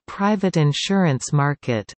failures in the private insurance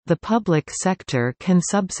market, the public sector can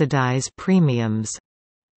subsidize premiums.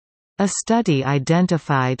 A study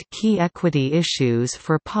identified key equity issues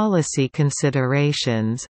for policy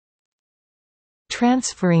considerations.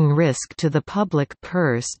 Transferring risk to the public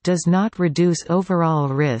purse does not reduce overall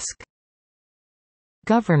risk.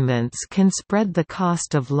 Governments can spread the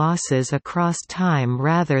cost of losses across time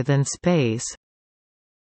rather than space.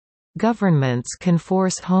 Governments can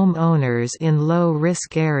force homeowners in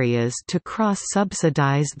low-risk areas to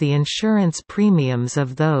cross-subsidize the insurance premiums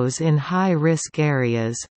of those in high-risk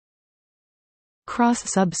areas.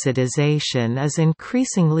 Cross-subsidization is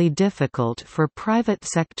increasingly difficult for private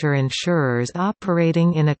sector insurers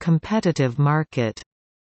operating in a competitive market.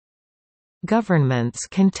 Governments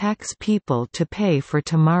can tax people to pay for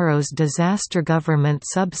tomorrow's disaster.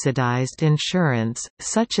 Government-subsidized insurance,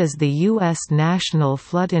 such as the U.S. National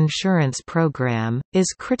Flood Insurance Program,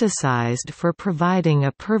 is criticized for providing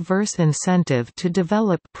a perverse incentive to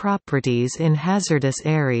develop properties in hazardous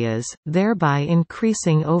areas, thereby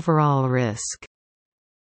increasing overall risk.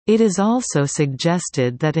 It is also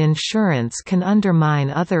suggested that insurance can undermine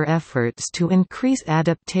other efforts to increase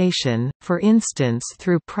adaptation, for instance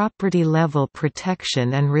through property-level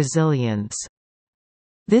protection and resilience.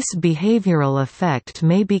 This behavioral effect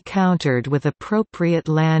may be countered with appropriate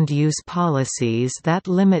land use policies that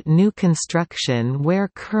limit new construction where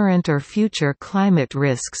current or future climate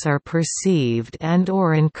risks are perceived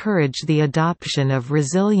and/or encourage the adoption of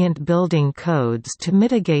resilient building codes to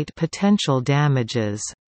mitigate potential damages.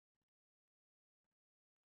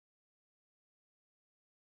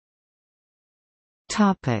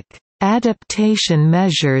 Adaptation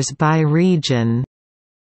measures by region.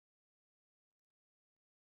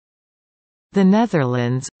 The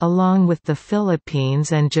Netherlands, along with the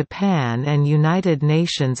Philippines and Japan and United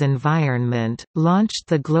Nations Environment, launched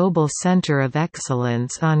the Global Center of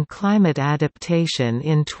Excellence on Climate Adaptation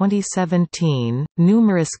in 2017.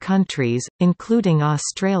 Numerous countries, including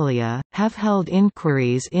Australia, have held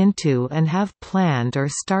inquiries into and have planned or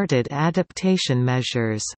started adaptation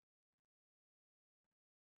measures.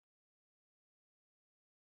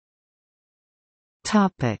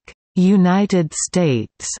 United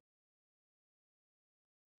States.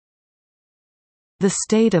 The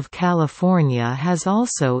state of California has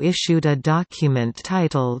also issued a document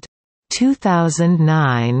titled,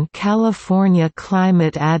 2009 California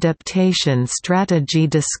Climate Adaptation Strategy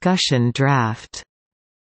Discussion Draft,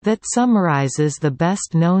 that summarizes the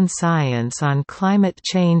best-known science on climate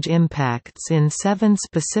change impacts in 7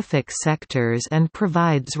 specific sectors and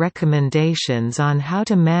provides recommendations on how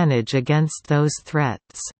to manage against those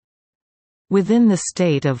threats. Within the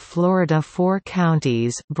state of Florida, 4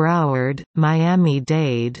 counties Broward,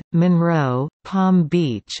 Miami-Dade, Monroe, Palm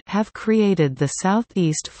Beach have created the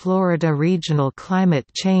Southeast Florida Regional Climate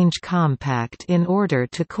Change Compact in order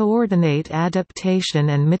to coordinate adaptation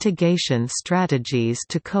and mitigation strategies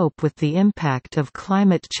to cope with the impact of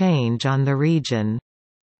climate change on the region.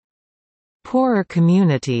 Poorer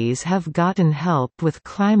communities have gotten help with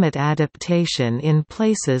climate adaptation in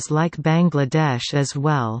places like Bangladesh as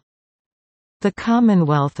well. The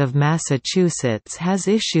Commonwealth of Massachusetts has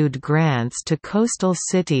issued grants to coastal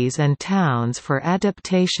cities and towns for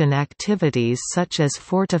adaptation activities such as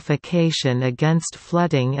fortification against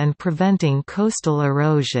flooding and preventing coastal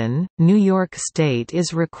erosion. New York State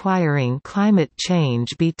is requiring climate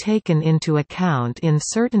change be taken into account in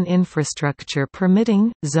certain infrastructure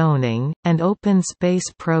permitting, zoning, and open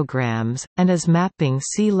space programs, and is mapping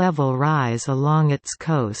sea level rise along its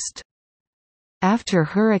coast. After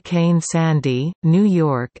Hurricane Sandy, New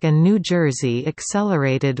York and New Jersey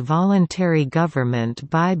accelerated voluntary government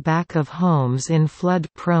buy-back of homes in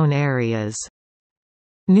flood-prone areas.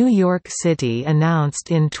 New York City announced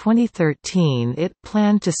in 2013 it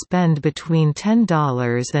planned to spend between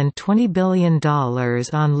 $10 and $20 billion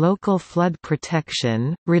on local flood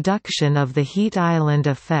protection, reduction of the heat island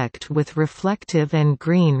effect with reflective and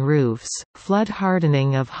green roofs, flood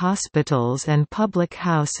hardening of hospitals and public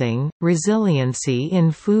housing, resiliency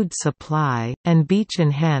in food supply, and beach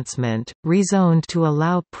enhancement, rezoned to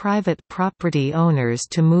allow private property owners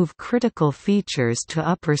to move critical features to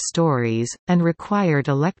upper stories, and required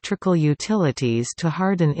electrical utilities to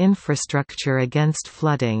harden infrastructure against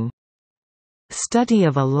flooding. Study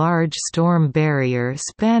of a large storm barrier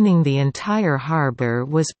spanning the entire harbor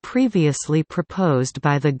was previously proposed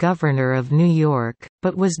by the Governor of New York,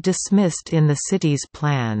 but was dismissed in the city's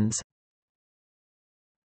plans.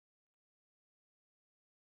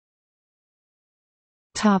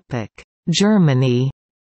 Germany.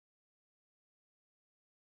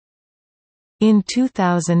 In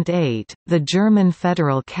 2008, the German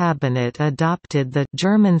Federal Cabinet adopted the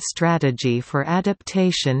German Strategy for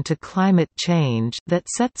Adaptation to Climate Change that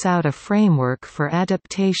sets out a framework for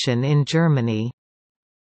adaptation in Germany.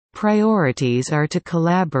 Priorities are to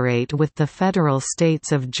collaborate with the federal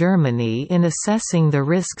states of Germany in assessing the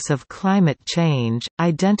risks of climate change,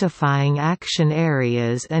 identifying action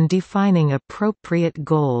areas and defining appropriate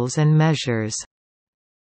goals and measures.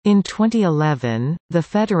 In 2011, the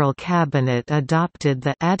Federal Cabinet adopted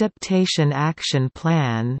the Adaptation Action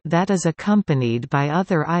Plan that is accompanied by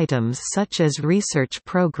other items such as research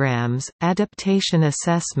programs, adaptation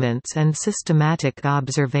assessments and systematic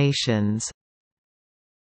observations.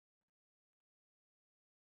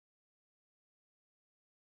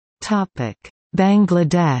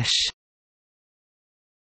 Bangladesh.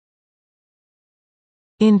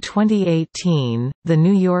 In 2018, the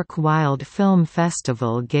New York Wild Film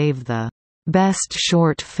Festival gave the Best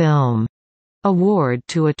Short Film award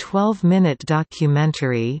to a 12-minute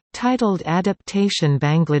documentary, titled Adaptation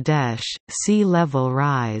Bangladesh, Sea Level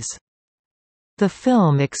Rise. The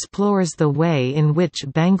film explores the way in which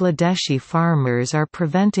Bangladeshi farmers are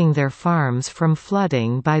preventing their farms from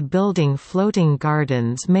flooding by building floating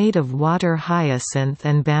gardens made of water hyacinth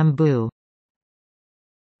and bamboo.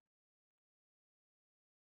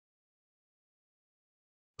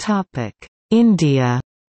 India.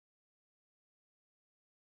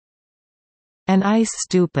 An ice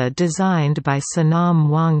stupa designed by Sonam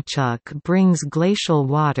Wangchuk brings glacial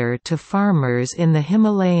water to farmers in the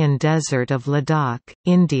Himalayan desert of Ladakh,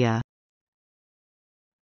 India.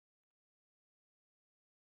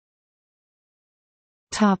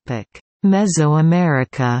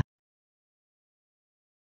 Mesoamerica.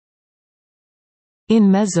 In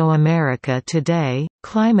Mesoamerica today,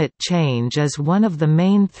 climate change is one of the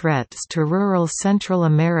main threats to rural Central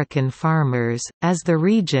American farmers, as the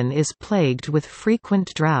region is plagued with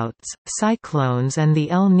frequent droughts, cyclones and the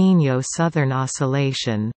El Niño Southern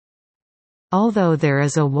Oscillation. Although there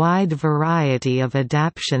is a wide variety of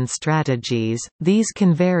adaptation strategies, these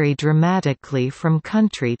can vary dramatically from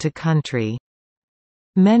country to country.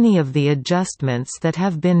 Many of the adjustments that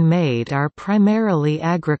have been made are primarily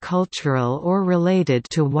agricultural or related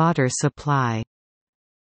to water supply.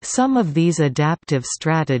 Some of these adaptive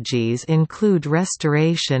strategies include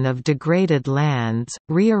restoration of degraded lands,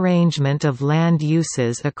 rearrangement of land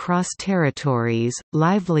uses across territories,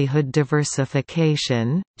 livelihood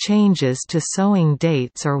diversification, changes to sowing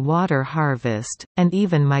dates or water harvest, and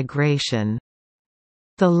even migration.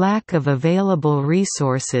 The lack of available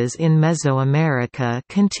resources in Mesoamerica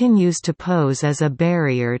continues to pose as a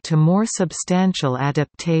barrier to more substantial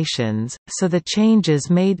adaptations, so the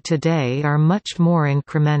changes made today are much more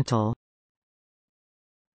incremental.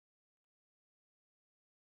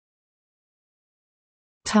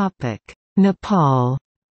 Nepal.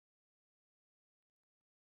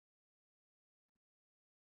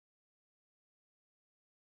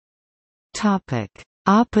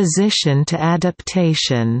 Opposition to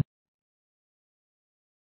adaptation.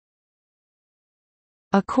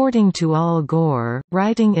 According to Al Gore,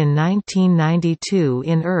 writing in 1992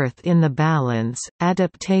 in Earth in the Balance,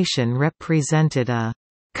 adaptation represented a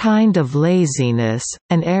kind of laziness,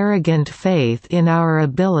 an arrogant faith in our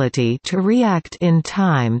ability to react in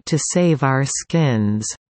time to save our skins.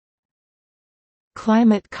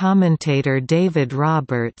 Climate commentator David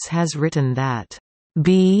Roberts has written that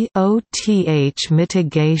both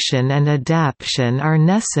mitigation and adaptation are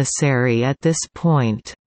necessary at this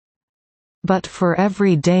point. But for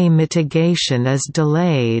every day mitigation is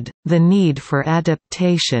delayed, the need for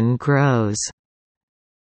adaptation grows.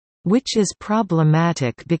 Which is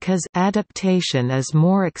problematic because adaptation is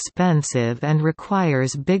more expensive and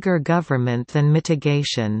requires bigger government than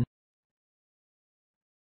mitigation.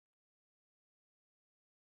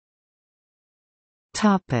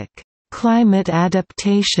 Climate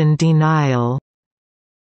adaptation denial.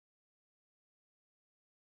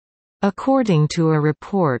 According to a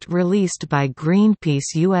report released by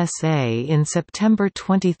Greenpeace USA in September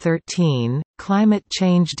 2013, climate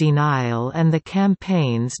change denial and the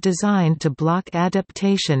campaigns designed to block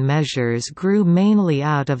adaptation measures grew mainly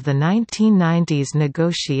out of the 1990s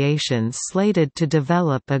negotiations slated to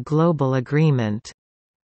develop a global agreement.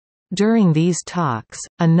 During these talks,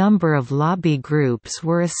 a number of lobby groups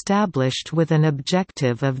were established with an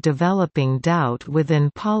objective of developing doubt within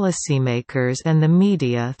policymakers and the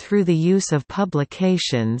media through the use of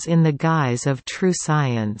publications in the guise of true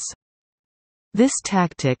science. This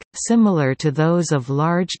tactic, similar to those of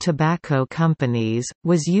large tobacco companies,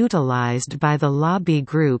 was utilized by the lobby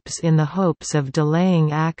groups in the hopes of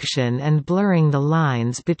delaying action and blurring the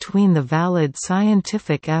lines between the valid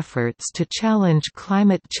scientific efforts to challenge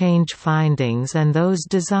climate change findings and those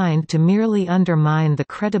designed to merely undermine the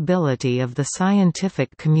credibility of the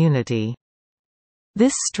scientific community.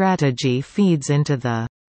 This strategy feeds into the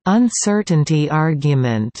uncertainty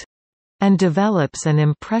argument and develops an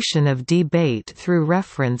impression of debate through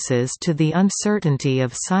references to the uncertainty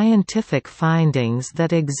of scientific findings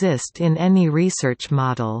that exist in any research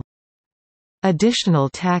model. Additional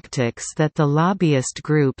tactics that the lobbyist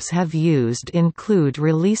groups have used include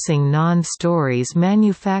releasing non-stories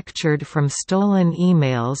manufactured from stolen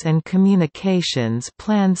emails and communications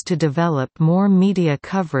plans to develop more media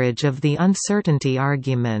coverage of the uncertainty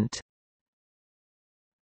argument.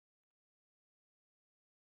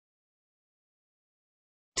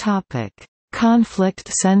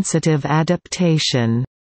 Conflict-sensitive adaptation.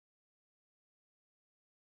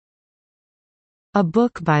 A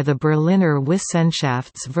book by the Berliner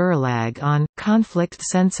Wissenschaftsverlag on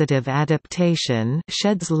conflict-sensitive adaptation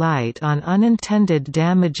sheds light on unintended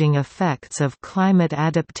damaging effects of climate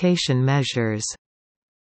adaptation measures.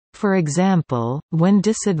 For example, when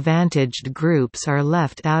disadvantaged groups are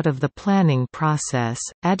left out of the planning process,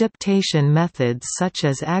 adaptation methods such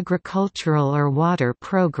as agricultural or water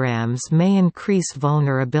programs may increase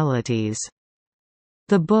vulnerabilities.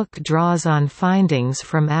 The book draws on findings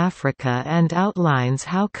from Africa and outlines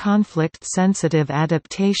how conflict-sensitive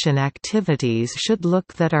adaptation activities should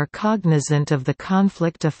look that are cognizant of the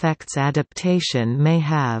conflict effects adaptation may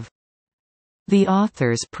have. The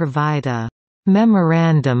authors provide a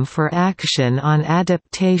Memorandum for Action on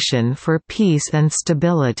Adaptation for Peace and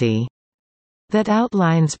Stability that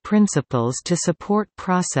outlines principles to support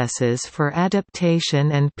processes for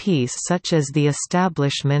adaptation and peace, such as the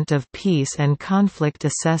establishment of peace and conflict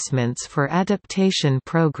assessments for adaptation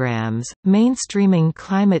programs, mainstreaming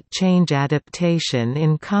climate change adaptation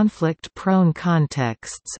in conflict-prone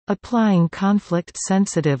contexts, applying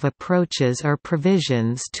conflict-sensitive approaches or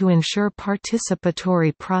provisions to ensure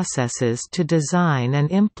participatory processes to design and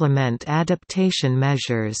implement adaptation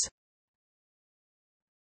measures.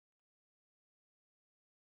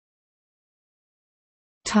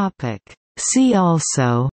 See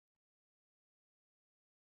also: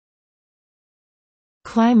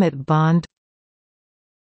 Climate bond,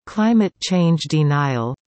 Climate change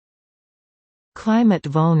denial, Climate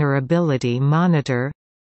vulnerability monitor,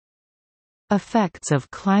 Effects of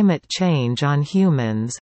climate change on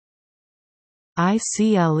humans,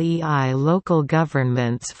 ICLEI local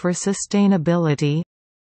governments for sustainability,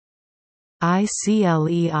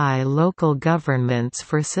 ICLEI Local Governments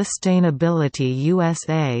for Sustainability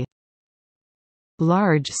USA,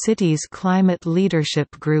 Large Cities Climate Leadership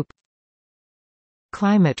Group,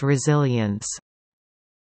 Climate Resilience.